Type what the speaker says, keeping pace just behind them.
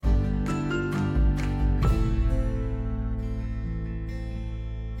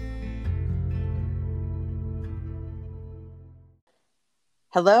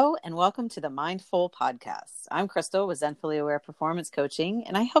Hello and welcome to the Mindful Podcast. I'm Crystal with Zenfully Aware Performance Coaching,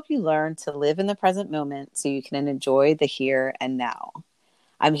 and I help you learn to live in the present moment so you can enjoy the here and now.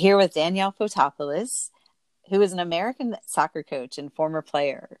 I'm here with Danielle Fotopoulos, who is an American soccer coach and former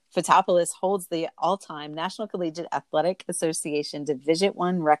player. Fotopoulos holds the all-time National Collegiate Athletic Association Division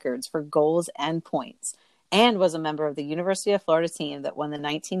I records for goals and points, and was a member of the University of Florida team that won the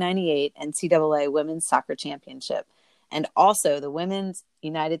 1998 NCAA Women's Soccer Championship, and also the Women's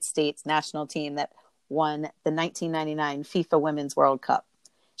United States national team that won the 1999 FIFA Women's World Cup.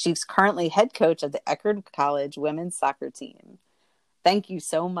 She's currently head coach of the Eckerd College women's soccer team. Thank you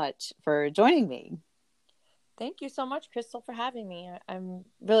so much for joining me. Thank you so much, Crystal, for having me. I'm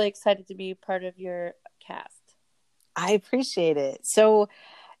really excited to be part of your cast. I appreciate it. So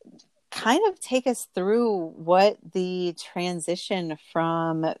kind of take us through what the transition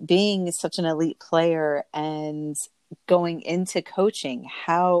from being such an elite player and going into coaching,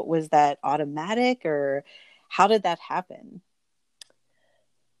 how was that automatic, or how did that happen?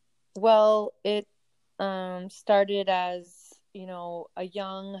 Well, it started as, a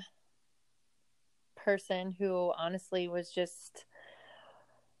young person who honestly was just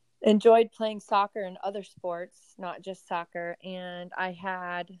enjoyed playing soccer and other sports, not just soccer. And I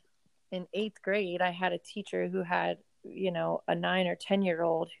had, in 8th grade, I had a teacher who had, a 9 or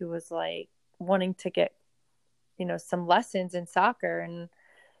 10-year-old who was like wanting to get some lessons in soccer. And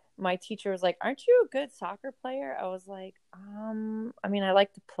my teacher was like, "Aren't you a good soccer player?" I was like, I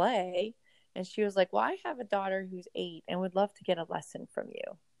like to play. And she was like, "Well, I have a daughter who's 8 and would love to get a lesson from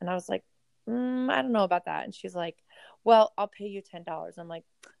you." And I was like, I don't know about that. And she's like, "Well, I'll pay you $10. I'm like,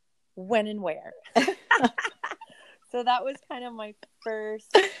 "When and where?" So that was kind of my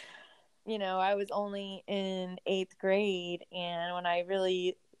first, I was only in 8th grade. And when I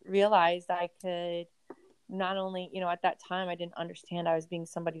really realized I could not only, at that time, I didn't understand I was being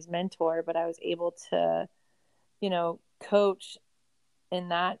somebody's mentor, but I was able to, coach in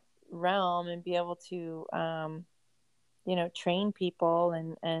that realm and be able to, train people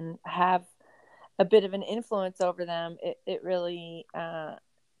and have a bit of an influence over them. It really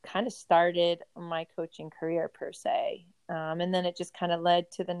kind of started my coaching career per se. And then it just kind of led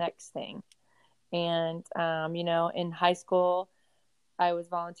to the next thing. And, in high school, I was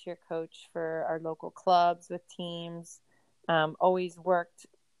volunteer coach for our local clubs with teams, always worked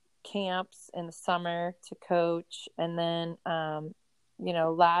camps in the summer to coach. And then,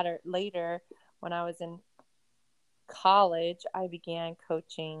 later when I was in college, I began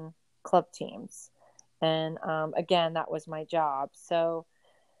coaching club teams. And again, that was my job. So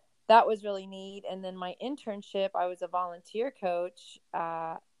that was really neat. And then my internship, I was a volunteer coach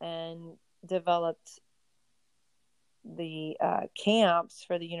and developed the camps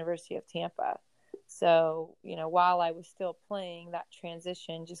for the University of Tampa. So, while I was still playing, that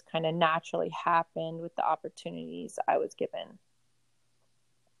transition just kind of naturally happened with the opportunities I was given.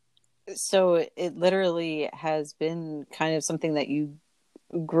 So it literally has been kind of something that you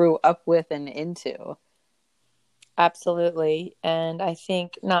grew up with and into. Absolutely. And I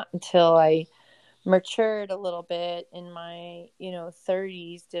think not until I matured a little bit in my,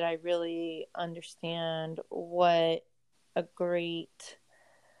 30s did I really understand what a great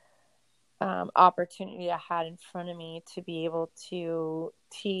opportunity I had in front of me to be able to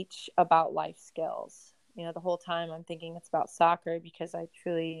teach about life skills. The whole time I'm thinking it's about soccer because I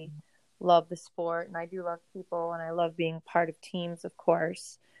truly love the sport and I do love people and I love being part of teams, of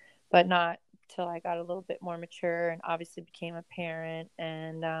course, but not till I got a little bit more mature and obviously became a parent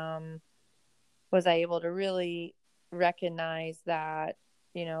and was I able to really recognize that,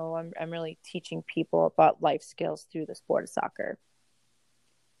 I'm really teaching people about life skills through the sport of soccer.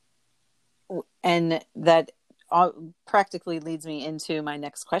 And that practically leads me into my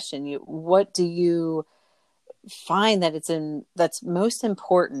next question. What do you find that that's most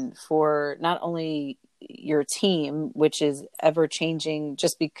important for not only your team, which is ever changing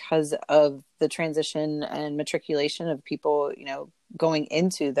just because of the transition and matriculation of people, going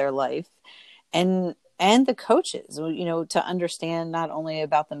into their life, and the coaches, to understand not only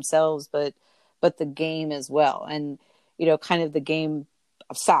about themselves, but the game as well. And, kind of the game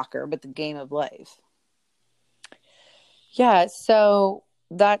of soccer, but the game of life. Yeah. So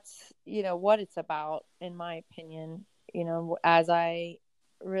that's, what it's about, in my opinion, as I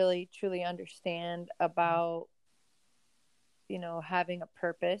really truly understand about, having a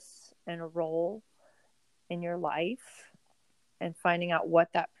purpose and a role in your life and finding out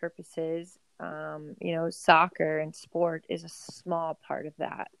what that purpose is. Soccer and sport is a small part of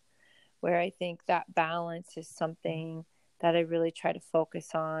that, where I think that balance is something that I really try to focus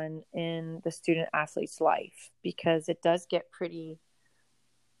on in the student athlete's life, because it does get pretty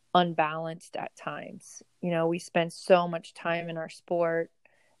unbalanced at times. We spend so much time in our sport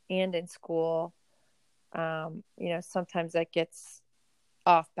and in school. Sometimes that gets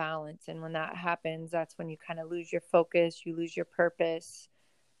off balance. And when that happens, that's when you kind of lose your focus, you lose your purpose,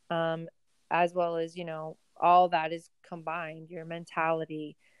 as well as, all that is combined, your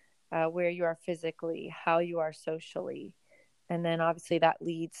mentality, where you are physically, how you are socially. And then obviously that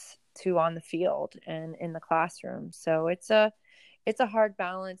leads to on the field and in the classroom. So it's a hard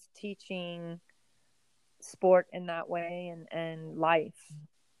balance teaching sport in that way and life.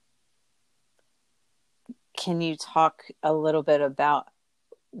 Can you talk a little bit about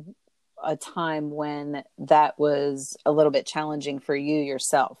a time when that was a little bit challenging for you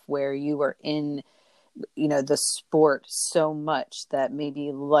yourself, where you were in, the sport so much that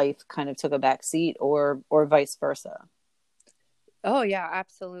maybe life kind of took a back seat, or vice versa? Oh yeah,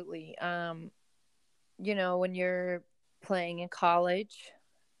 absolutely. When you're playing in college,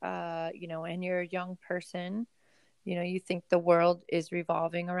 and you're a young person, you think the world is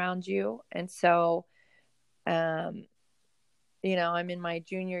revolving around you. And so, I'm in my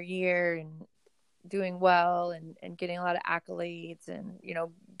junior year and doing well and getting a lot of accolades and,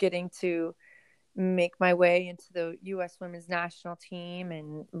 getting to make my way into the U.S. women's national team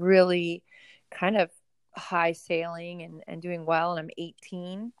and really kind of high sailing and doing well. And I'm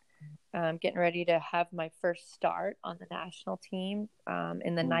 18. Getting ready to have my first start on the national team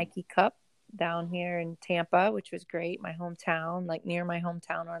in the Nike Cup down here in Tampa, which was great. My hometown, like near my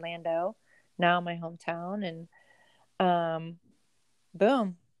hometown, Orlando, now my hometown. And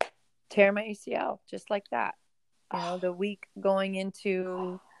boom, tear my ACL just like that. The week going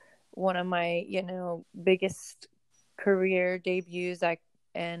into one of my, biggest career debuts.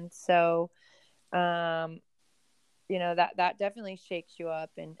 And so, that definitely shakes you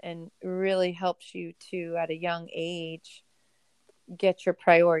up and really helps you to, at a young age, get your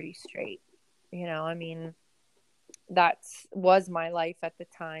priorities straight. That was my life at the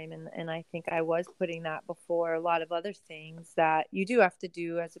time. And I think I was putting that before a lot of other things that you do have to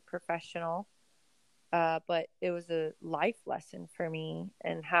do as a professional. But it was a life lesson for me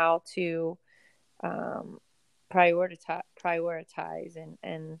and how to prioritize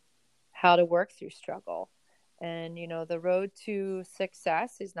and how to work through struggle. And, the road to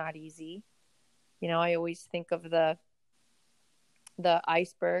success is not easy. I always think of the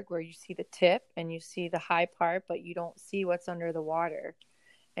iceberg where you see the tip and you see the high part, but you don't see what's under the water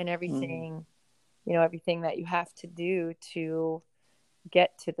and everything, everything that you have to do to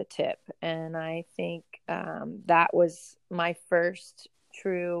get to the tip. And I think that was my first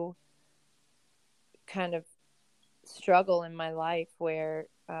true kind of struggle in my life where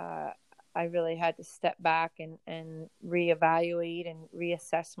I really had to step back and reevaluate and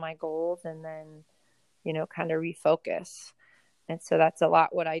reassess my goals and then, kind of refocus. And so that's a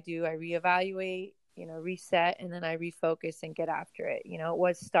lot what I do. I reevaluate, reset, and then I refocus and get after it. It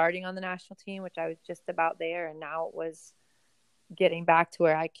was starting on the national team, which I was just about there. And now it was getting back to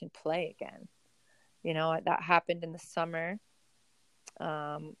where I can play again. That happened in the summer.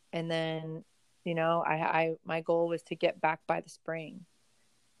 And then, my goal was to get back by the spring.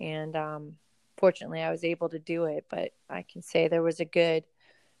 And fortunately, I was able to do it. But I can say there was a good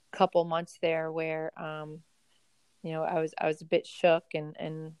couple months there where, I was a bit shook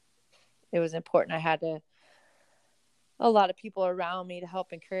and it was important. I had a lot of people around me to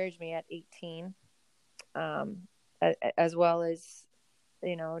help encourage me at 18, as well as,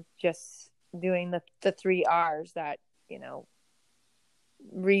 just doing the 3 R's that,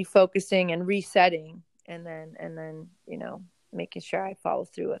 refocusing and resetting and then, making sure I follow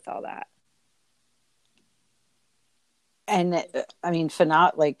through with all that. And I mean, for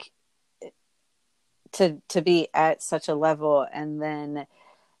not like to be at such a level, and then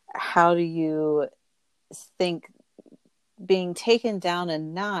how do you think being taken down a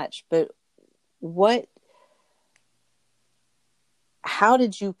notch, but how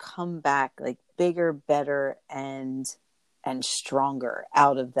did you come back like bigger, better, and stronger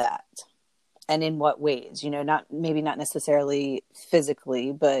out of that? And in what ways? Maybe not necessarily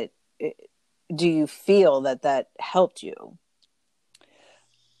physically, but do you feel that helped you?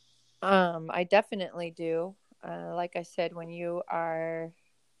 I definitely do. Like I said, when you are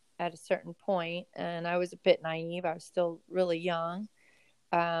at a certain point, and I was a bit naive, I was still really young.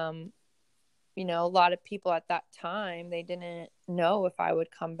 A lot of people at that time, they didn't know if I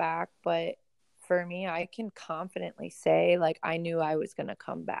would come back. But for me, I can confidently say, like, I knew I was going to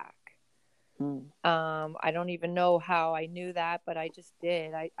come back. I don't even know how I knew that, but I just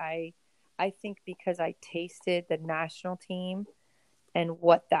did. I think because I tasted the national team and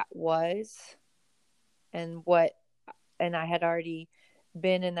what that was and I had already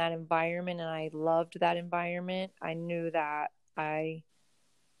been in that environment and I loved that environment, I knew that I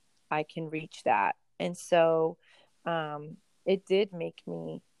can reach that. And so it did make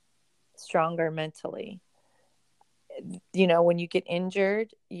me stronger mentally. When you get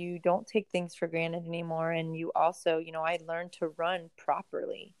injured, you don't take things for granted anymore. And you also, I learned to run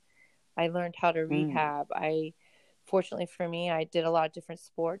properly. I learned how to rehab. Fortunately for me, I did a lot of different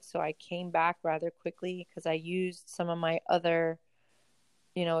sports. So I came back rather quickly because I used some of my other,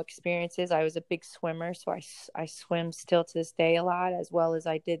 experiences. I was a big swimmer. So I swim still to this day a lot, as well as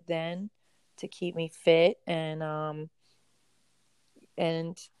I did then, to keep me fit. And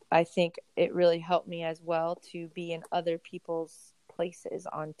I think it really helped me as well to be in other people's places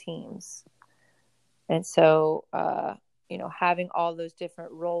on teams. And so, having all those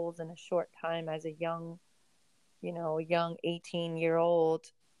different roles in a short time as a young 18-year-old,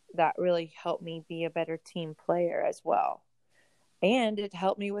 that really helped me be a better team player as well. And it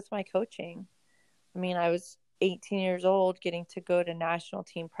helped me with my coaching. I mean, I was 18 years old getting to go to national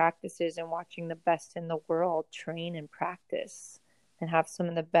team practices and watching the best in the world train and practice and have some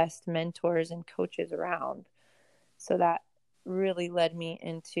of the best mentors and coaches around. So that really led me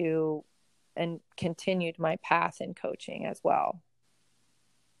into and continued my path in coaching as well.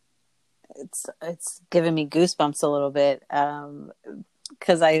 It's giving me goosebumps a little bit,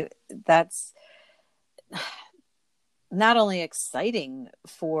 because that's not only exciting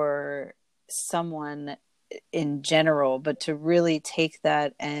for someone in general, but to really take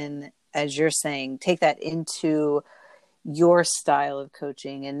that and, as you're saying, take that into your style of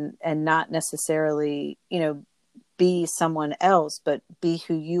coaching and not necessarily, be someone else, but be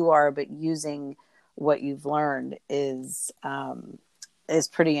who you are, but using what you've learned is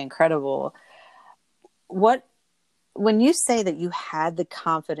pretty incredible. When you say that you had the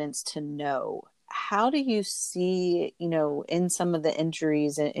confidence to know, how do you see, in some of the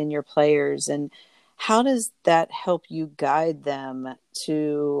injuries in your players, and how does that help you guide them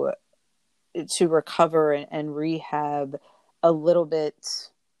to recover and rehab a little bit,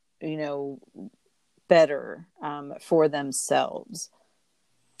 better for themselves?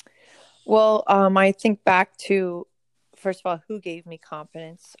 Well, I think back to, first of all, who gave me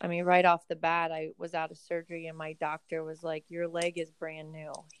confidence. I mean, right off the bat, I was out of surgery and my doctor was like, your leg is brand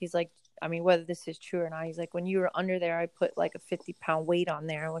new. He's like, I mean, whether this is true or not, he's like, when you were under there, I put like a 50-pound weight on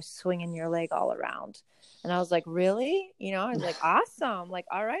there and was swinging your leg all around. And I was like, really? I was like, awesome. Like,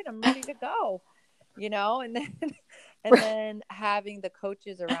 all right, I'm ready to go, and then, and then having the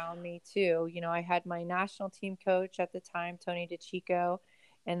coaches around me too. I had my national team coach at the time, Tony DeChico.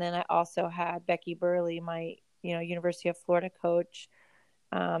 And then I also had Becky Burley, my, University of Florida coach.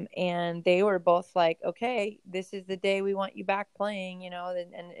 And they were both like, okay, this is the day we want you back playing, and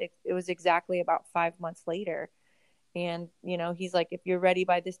it was exactly about 5 months later. And, he's like, if you're ready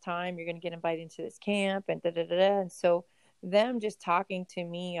by this time, you're going to get invited into this camp and da, da, da, da. And so them just talking to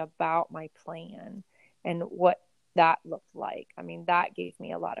me about my plan and what that looked like. I mean, that gave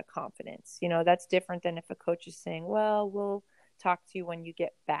me a lot of confidence. That's different than if a coach is saying, well, we'll talk to you when you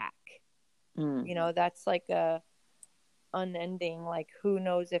get back. That's like a unending, like, who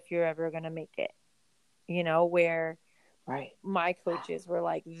knows if you're ever going to make it, where right. My coaches were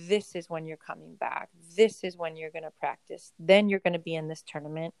like, this is when you're coming back. This is when you're going to practice. Then you're going to be in this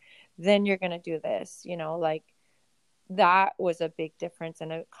tournament. Then you're going to do this, like that was a big difference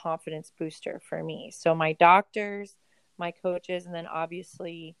and a confidence booster for me. So my doctors, my coaches, and then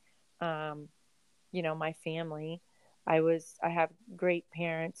obviously, my family. I have great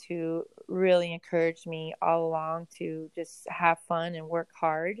parents who really encouraged me all along to just have fun and work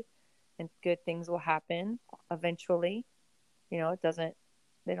hard, and good things will happen eventually.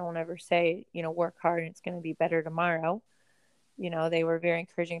 They don't ever say, work hard and it's going to be better tomorrow. They were very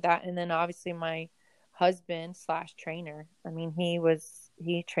encouraging that. And then obviously my husband / trainer, I mean,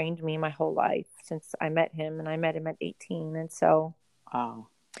 he trained me my whole life since I met him, and I met him at 18. And so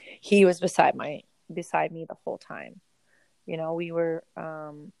he was beside me the whole time. We were,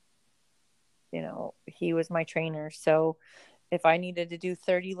 he was my trainer. So if I needed to do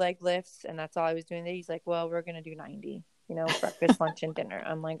 30 leg lifts and that's all I was doing, he's like, well, we're going to do 90, breakfast, lunch, and dinner.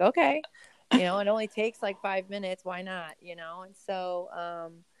 I'm like, okay, it only takes like 5 minutes. Why not? And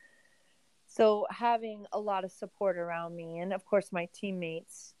so having a lot of support around me, and of course my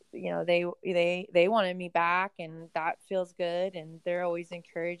teammates, they wanted me back, and that feels good. And they're always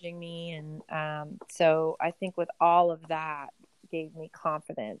encouraging me. And so I think with all of that gave me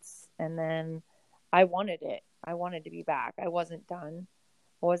confidence. And then I wanted it. I wanted to be back. I wasn't done.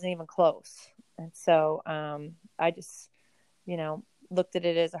 I wasn't even close. And so I just, looked at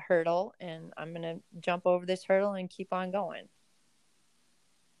it as a hurdle, and I'm going to jump over this hurdle and keep on going.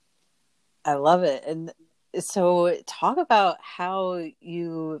 I love it. And so talk about how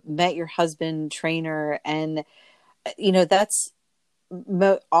you met your husband trainer, and that's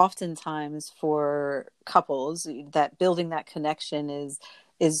oftentimes for couples that building that connection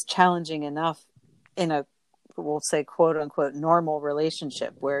is challenging enough in a, we'll say, quote unquote normal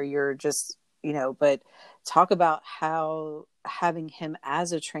relationship where you're just, but talk about how having him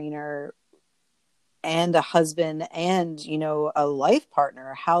as a trainer and a husband and a life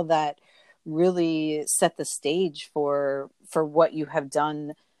partner, how that really set the stage for what you have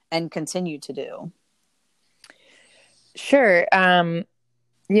done and continue to do. Sure.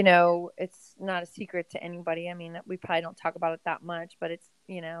 It's not a secret to anybody. I mean, we probably don't talk about it that much, but it's,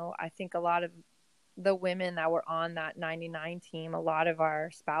 I think a lot of the women that were on that 99 team, a lot of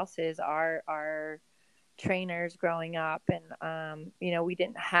our spouses are trainers growing up, and we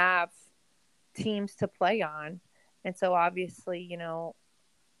didn't have teams to play on. And so obviously,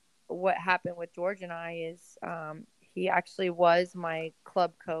 what happened with George and I is he actually was my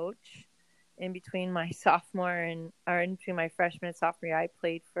club coach in between my in between my freshman and sophomore year. I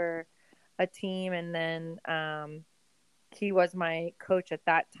played for a team, and then he was my coach at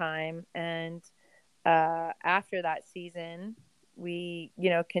that time. And after that season, we,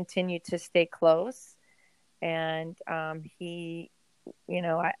 continued to stay close. And he,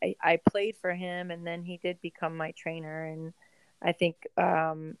 I played for him, and then he did become my trainer. And I think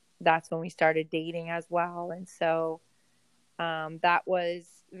that's when we started dating as well. And so that was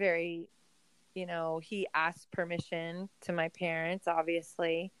very, he asked permission to my parents,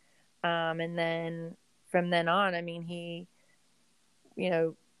 obviously. And then from then on, I mean, he,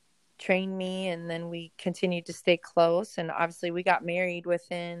 trained me, and then we continued to stay close. And obviously we got married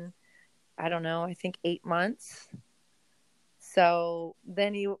within, I don't know, I think 8 months. So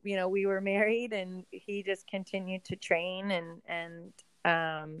then we were married, and he just continued to train, and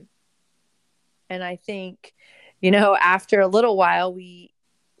I think, after a little while we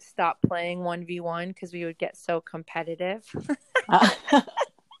stopped playing 1v1 because we would get so competitive.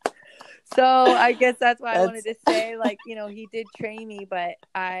 So I guess that's why I wanted to say, he did train me, but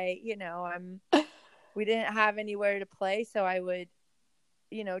we didn't have anywhere to play. So I would,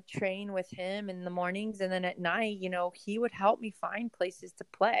 train with him in the mornings, and then at night, he would help me find places to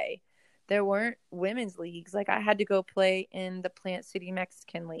play. There weren't women's leagues. Like, I had to go play in the Plant City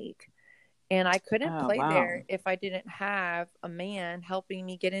Mexican League, and I couldn't play there if I didn't have a man helping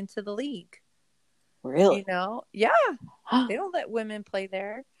me get into the league. Really? Yeah. They don't let women play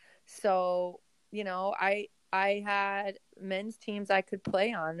there. So, I had men's teams I could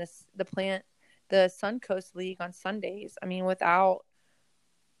play on the Suncoast League on Sundays. I mean, without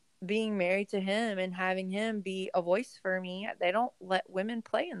being married to him and having him be a voice for me, they don't let women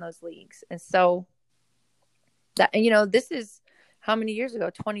play in those leagues. And so that, this is how many years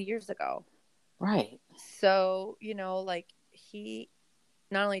ago? 20 years ago. Right. So, he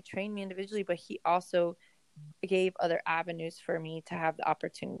not only trained me individually, but he also gave other avenues for me to have the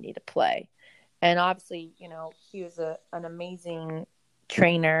opportunity to play. And obviously, he was an amazing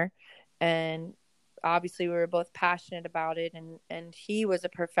trainer, and obviously we were both passionate about it, and he was a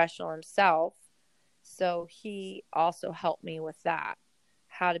professional himself. So he also helped me with that,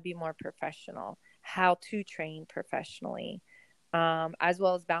 how to be more professional, how to train professionally, as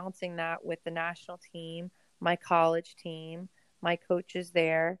well as balancing that with the national team, my college team, my coaches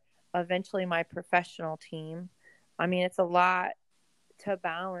there, eventually my professional team. I mean, it's a lot to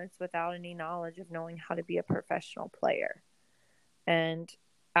balance without any knowledge of knowing how to be a professional player. And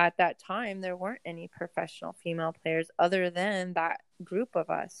at that time, there weren't any professional female players other than that group of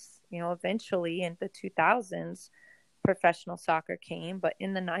us. Eventually in the 2000s, professional soccer came, but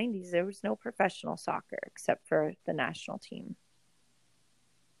in the 90s, there was no professional soccer except for the national team.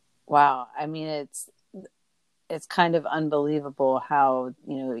 Wow. I mean, it's kind of unbelievable how,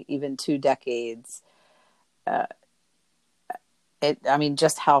 even 2 decades,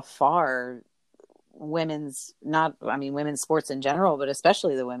 just how far women's sports in general, but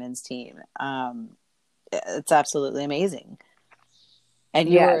especially the women's team. It's absolutely amazing. And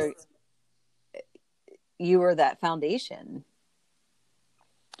yes. you were that foundation.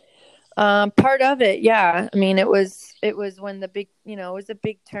 Part of it, yeah. I mean, it was when the big, it was a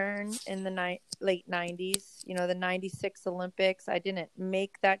big turn in the late 90s, the 96 Olympics. I didn't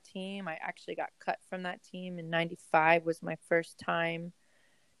make that team. I actually got cut from that team in 95 was my first time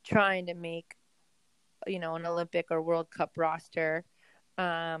trying to make, an Olympic or World Cup roster.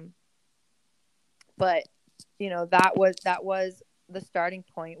 But, that was the starting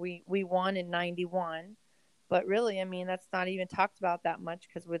point. We won in 91. But really, I mean, that's not even talked about that much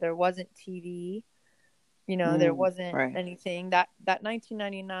because there wasn't TV, there wasn't anything. That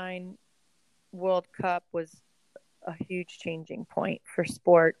 1999 World Cup was a huge changing point for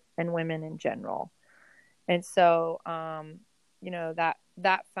sport and women in general. And so,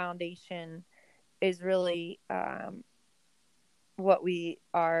 that foundation is really what we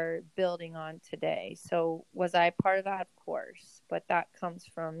are building on today. So was I part of that? Of course. But that comes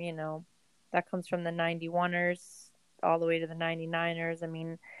from the 91ers all the way to the 99ers. I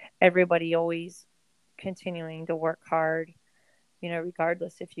mean, everybody always continuing to work hard,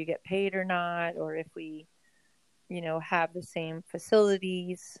 regardless if you get paid or not, or if we, have the same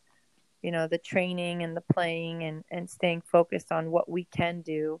facilities, the training and the playing and staying focused on what we can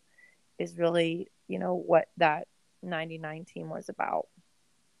do is really, what that 99 team was about.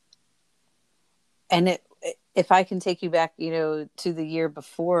 And if I can take you back, to the year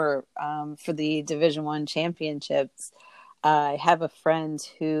before, for the Division I championships, I have a friend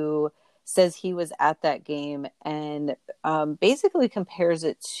who says he was at that game and basically compares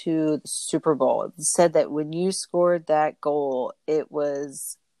it to the Super Bowl. It said that when you scored that goal, it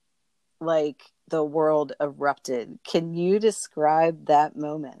was like the world erupted. Can you describe that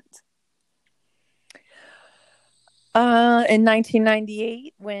moment? In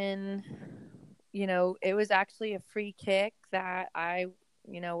 1998, when, it was actually a free kick that I,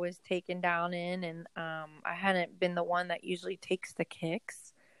 was taken down in, and I hadn't been the one that usually takes the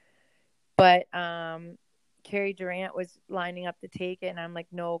kicks, but Carrie Durant was lining up to take it, and I'm like,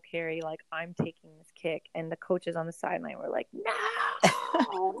 no, Carrie, like, I'm taking this kick. And the coaches on the sideline were like, no,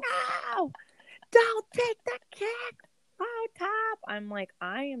 don't take the kick, Fotop. I'm like,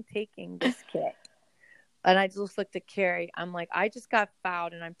 I am taking this kick. And I just looked at Carrie. I'm like, I just got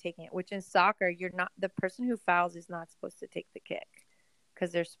fouled and I'm taking it, which in soccer, you're not, the person who fouls is not supposed to take the kick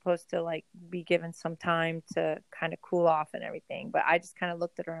because they're supposed to like be given some time to kind of cool off and everything. But I just kind of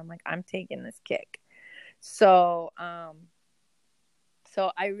looked at her. I'm like, I'm taking this kick. So I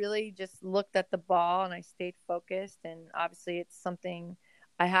really just looked at the ball and I stayed focused. And obviously it's something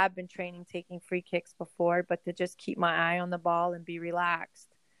I have been training, taking free kicks before, but to just keep my eye on the ball and be relaxed.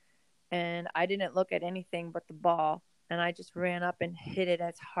 And I didn't look at anything but the ball. And I just ran up and hit it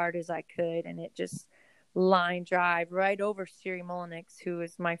as hard as I could. And it just line drive right over Siri Molinix, who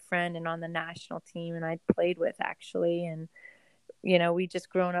is my friend and on the national team and I played with actually. And, we just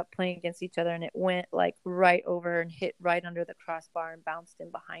grown up playing against each other, and it went like right over and hit right under the crossbar and bounced in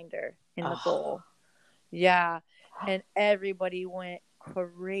behind her in the goal. Yeah. And everybody went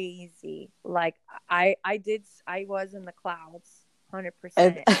crazy. Like I was in the clouds. 100%.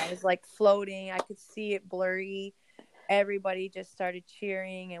 I was like floating. I could see it blurry. Everybody just started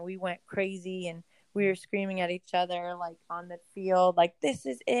cheering and we went crazy and we were screaming at each other like on the field, like, this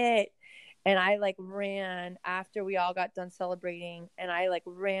is it. And I like ran after we all got done celebrating, and I like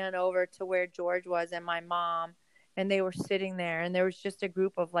ran over to where George was and my mom, and they were sitting there, and there was just a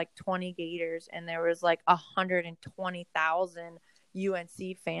group of like 20 Gators, and there was like 120,000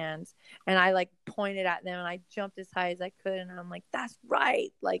 UNC fans, and I like pointed at them and I jumped as high as I could, and I'm like, that's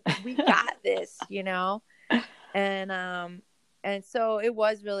right, like, we got this, and so it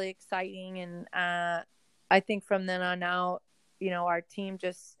was really exciting. And I think from then on out, our team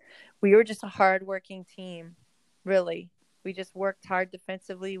we were just a hardworking team, really. We just worked hard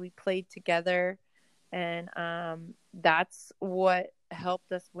defensively. We played together, and that's what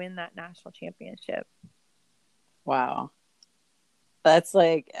helped us win that national championship. Wow. That's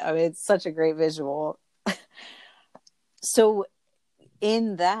like, I mean, it's such a great visual. So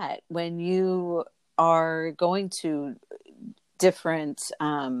in that, when you are going to different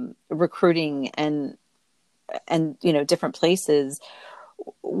recruiting and different places,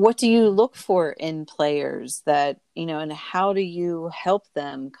 what do you look for in players that, and how do you help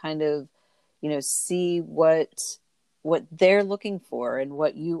them kind of, see what they're looking for and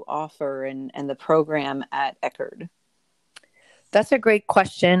what you offer and the program at Eckerd? That's a great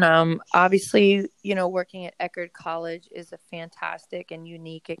question. Obviously, working at Eckerd College is a fantastic and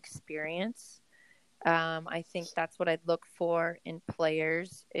unique experience. I think that's what I'd look for in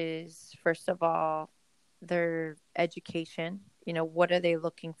players is, first of all, their education. What are they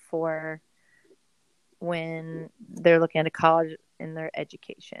looking for when they're looking at a college in their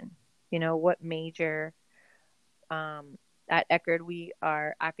education? What major? At Eckerd, we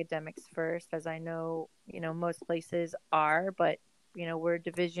are academics first, as I know, most places are, but, we're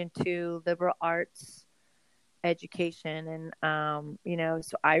Division II liberal arts education. And,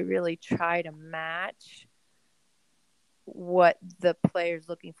 so I really try to match what the player's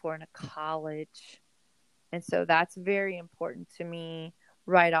looking for in a college. And so that's very important to me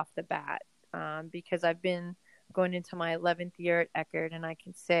right off the bat, because I've been going into my 11th year at Eckerd, and I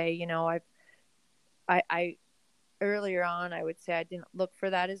can say, earlier on, I would say I didn't look for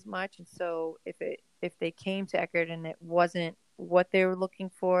that as much. And so if they came to Eckerd and it wasn't what they were looking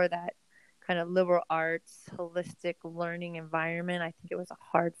for, that kind of liberal arts, holistic learning environment, I think it was a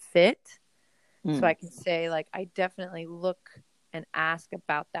hard fit. So I can say, like, I definitely look and ask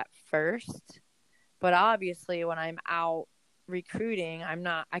about that first. But obviously, when I'm out recruiting,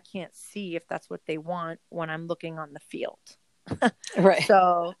 I can't see if that's what they want when I'm looking on the field. Right.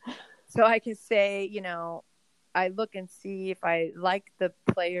 So I can say, you know, I look and see if I like the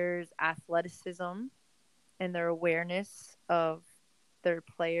players' athleticism and their awareness of their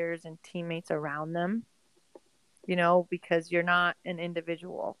players and teammates around them, you know, because you're not an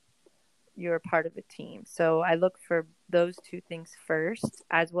individual. You're a part of a team. So I look for those two things first,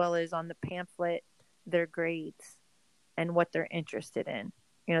 as well as on the pamphlet, their grades and what they're interested in.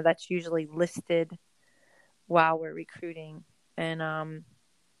 You know, that's usually listed while we're recruiting. And I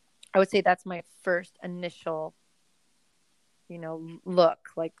would say that's my first initial, you know, look.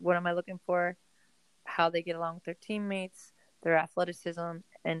 Like, what am I looking for? How they get along with their teammates, their athleticism,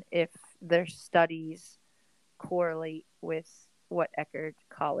 and if their studies correlate with what Eckerd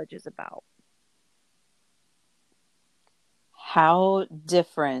College is about. How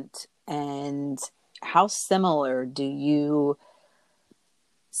different and how similar do you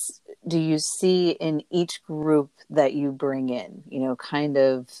see in each group that you bring in? You know, kind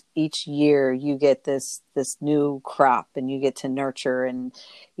of each year you get this new crop and you get to nurture and,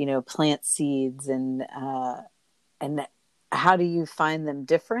 you know, plant seeds and how do you find them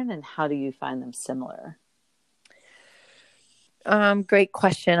different and how do you find them similar? Great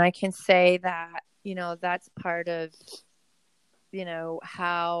question. I can say that, you know, that's part of, you know,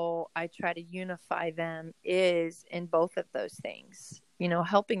 how I try to unify them is in both of those things, you know,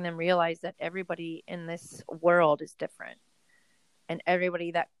 helping them realize that everybody in this world is different and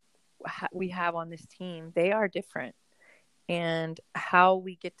everybody that we have on this team, they are different. And how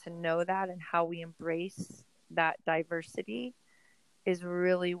we get to know that and how we embrace that diversity is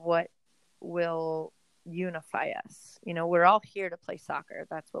really what will unify us. You know, we're all here to play soccer.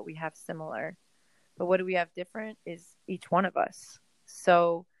 That's what we have similar. But what do we have different is each one of us.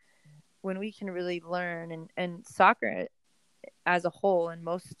 So when we can really learn, and soccer as a whole in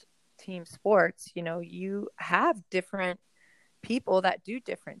most team sports, you know, you have different people that do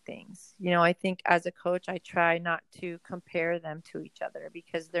different things. You know, I think as a coach, I try not to compare them to each other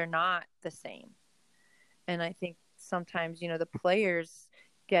because they're not the same. And I think sometimes, you know, the players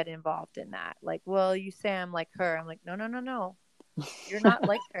get involved in that. Like, well, you say I'm like her. I'm like, no, no, no, no. You're not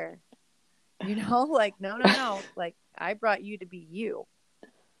like her. You know, like, no, no, no. Like, I brought you to be you.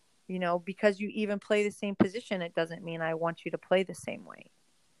 You know, because you even play the same position, it doesn't mean I want you to play the same way.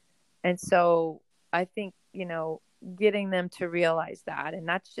 And so I think, you know, getting them to realize that, and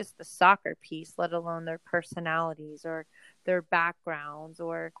that's just the soccer piece, let alone their personalities or their backgrounds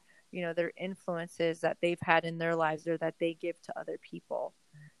or, you know, their influences that they've had in their lives or that they give to other people.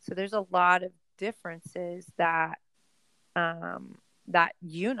 So there's a lot of differences that that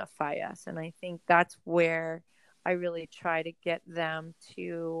unify us. And I think that's where I really try to get them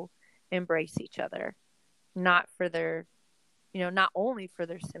to embrace each other, not for their, you know, not only for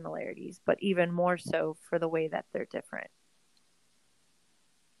their similarities, but even more so for the way that they're different.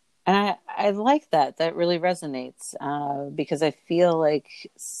 And I like that. That really resonates because I feel like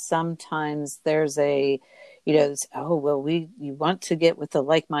sometimes there's a, you know, oh, well, you want to get with the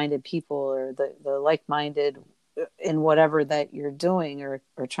like-minded people or the like-minded in whatever that you're doing or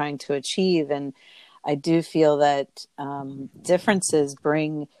trying to achieve. And I do feel that differences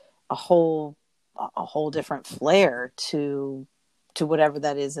bring a whole different flair to whatever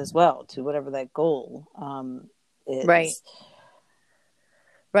that is as well, to whatever that goal is. Right.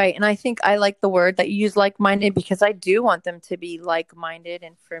 Right. And I think I like the word that you use, like-minded, because I do want them to be like-minded.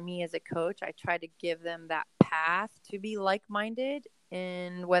 And for me as a coach, I try to give them that path to be like-minded,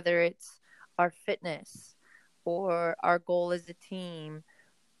 in whether it's our fitness or our goal as a team,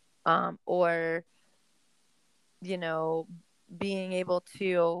 or, you know, being able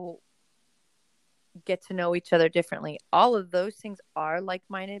to get to know each other differently. All of those things are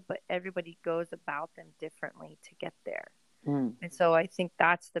like-minded, but everybody goes about them differently to get there. And so I think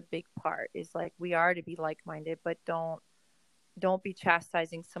that's the big part, is like, we are to be like-minded, but don't be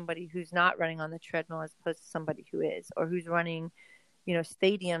chastising somebody who's not running on the treadmill as opposed to somebody who is, or who's running, you know,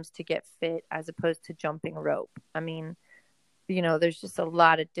 stadiums to get fit as opposed to jumping rope. I mean, you know, there's just a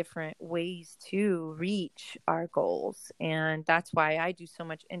lot of different ways to reach our goals. And that's why I do so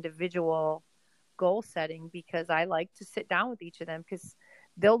much individual goal setting, because I like to sit down with each of them, because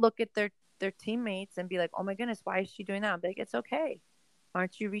they'll look at their teammates and be like, oh my goodness, why is she doing that? I'm like, it's okay.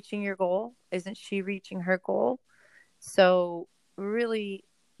 Aren't you reaching your goal? Isn't she reaching her goal? So really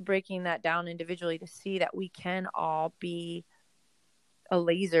breaking that down individually to see that we can all be a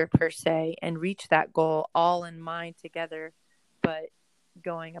laser per se and reach that goal all in mind together, but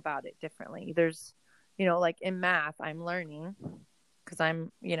going about it differently. There's, like in math, I'm learning because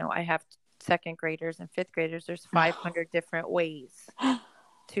I have second graders and fifth graders. There's 500 different ways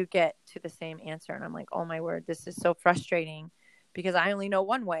to get to the same answer. And I'm like, oh my word, this is so frustrating because I only know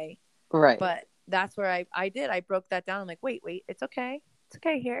one way. Right. But that's where I broke that down. I'm like, wait, it's okay. It's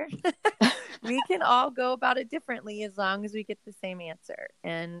okay here. We can all go about it differently as long as we get the same answer.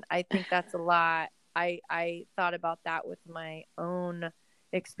 And I think that's a lot. I thought about that with my own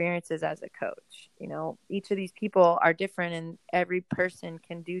experiences as a coach. Each of these people are different and every person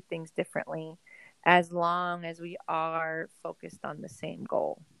can do things differently as long as we are focused on the same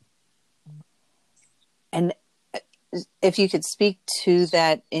goal. And if you could speak to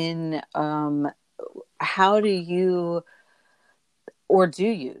that in how do you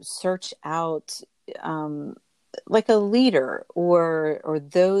search out like a leader or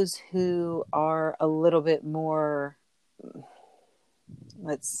those who are a little bit more,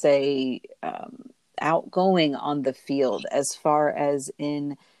 let's say, outgoing on the field as far as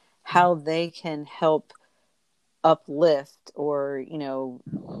in how they can help uplift or,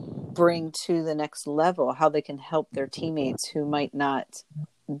 bring to the next level, how they can help their teammates who might not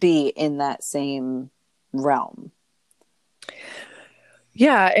be in that same realm?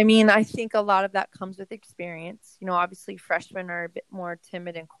 Yeah, I mean, I think a lot of that comes with experience. Obviously freshmen are a bit more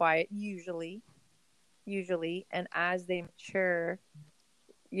timid and quiet usually, and as they mature,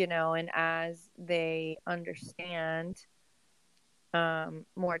 and as they understand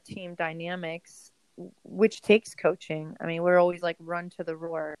more team dynamics, which takes coaching. I mean, we're always like run to the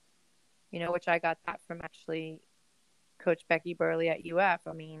roar, which I got that from actually Coach Becky Burley at UF.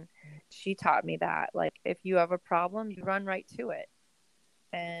 I mean, she taught me that, like, if you have a problem, you run right to it.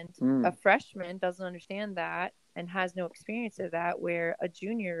 And a freshman doesn't understand that and has no experience of that, where a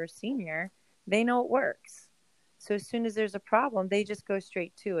junior or senior, they know it works. So as soon as there's a problem, they just go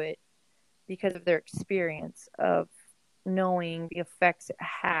straight to it because of their experience of knowing the effects it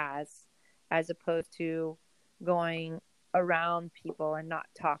has, as opposed to going around people and not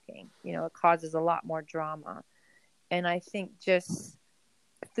talking. It causes a lot more drama. And I think just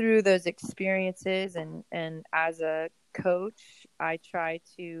through those experiences and as a coach, I try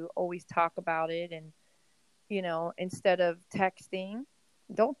to always talk about it. And, instead of texting,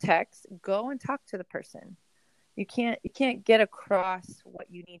 don't text, go and talk to the person. You can't get across what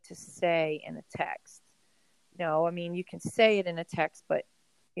you need to say in a text. I mean, you can say it in a text, but,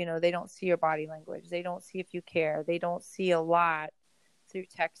 they don't see your body language. They don't see if you care. They don't see a lot through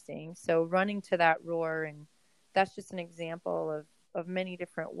texting. So running to that roar, and that's just an example of many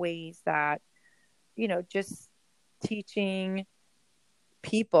different ways that, just teaching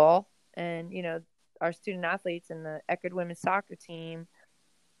people and, our student athletes and the Eckerd women's soccer team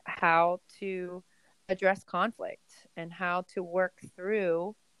how to address conflict and how to work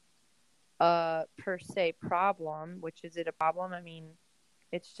through a per se problem, which is it a problem? I mean,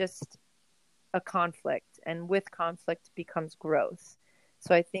 it's just a conflict, and with conflict becomes growth.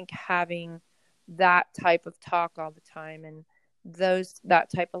 So I think having that type of talk all the time and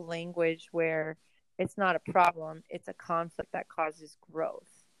that type of language where it's not a problem, it's a conflict that causes growth.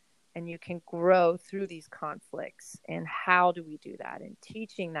 And you can grow through these conflicts. And how do we do that? And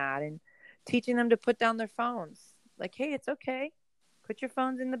teaching that and teaching them to put down their phones. Like, hey, it's okay. Put your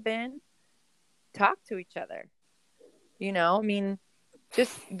phones in the bin. Talk to each other. I mean,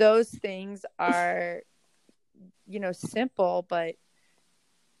 just those things are, simple, but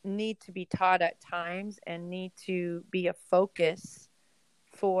need to be taught at times and need to be a focus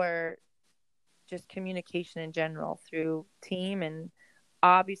for just communication in general through team. And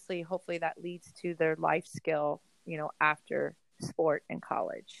obviously, hopefully that leads to their life skill, after sport and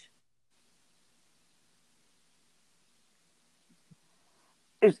college.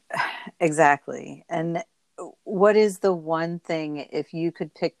 Exactly. And what is the one thing, if you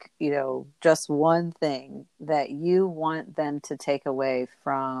could pick, just one thing that you want them to take away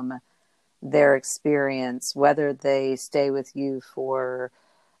from their experience, whether they stay with you for,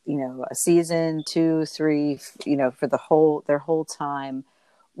 a season, 2, 3, for their whole time,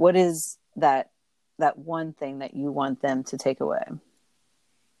 what is that one thing that you want them to take away?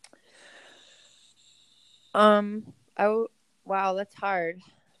 Wow, that's hard.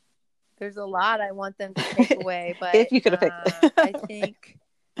 There's a lot I want them to take away, but if you could have picked I think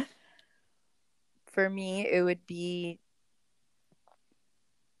for me it would be,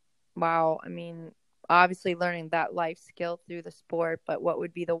 wow, I mean, obviously learning that life skill through the sport, but what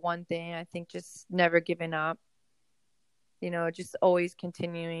would be the one thing? I think just never giving up. just always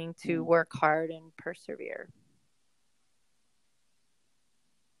continuing to work hard and persevere.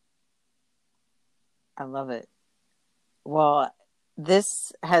 I love it. Well,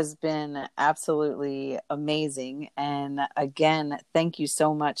 this has been absolutely amazing. And again, thank you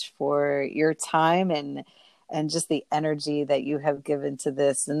so much for your time and just the energy that you have given to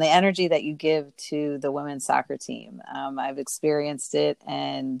this and the energy that you give to the women's soccer team. I've experienced it,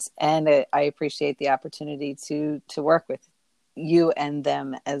 and I appreciate the opportunity to work with you and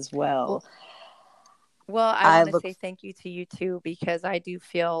them as well. Well, I want to say thank you to you too, because I do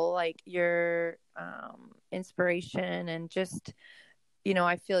feel like your inspiration and just,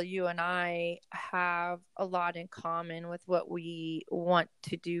 I feel you and I have a lot in common with what we want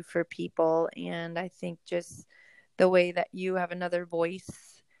to do for people. And I think just the way that you have another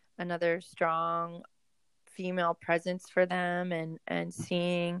voice, another strong female presence for them, and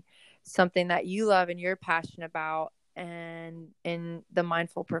seeing something that you love and you're passionate about, and in the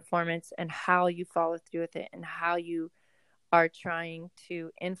mindful performance and how you follow through with it and how you are trying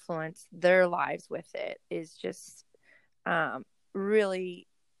to influence their lives with it is just really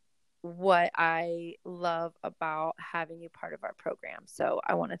what I love about having you part of our program. So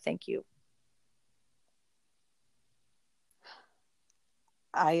I want to thank you.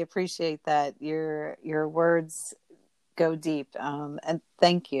 I appreciate that. Your words go deep, and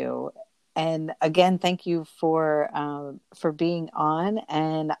thank you. And again, thank you for being on.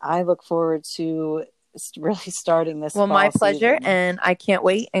 And I look forward to really starting this. Well, fall my pleasure, season. and I can't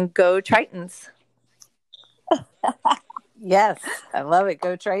wait. And go Tritons! Yes, I love it.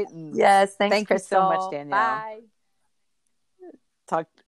 Go Tritons! Yes, thanks, thank Crystal. you so much, Danielle. Bye. Talk.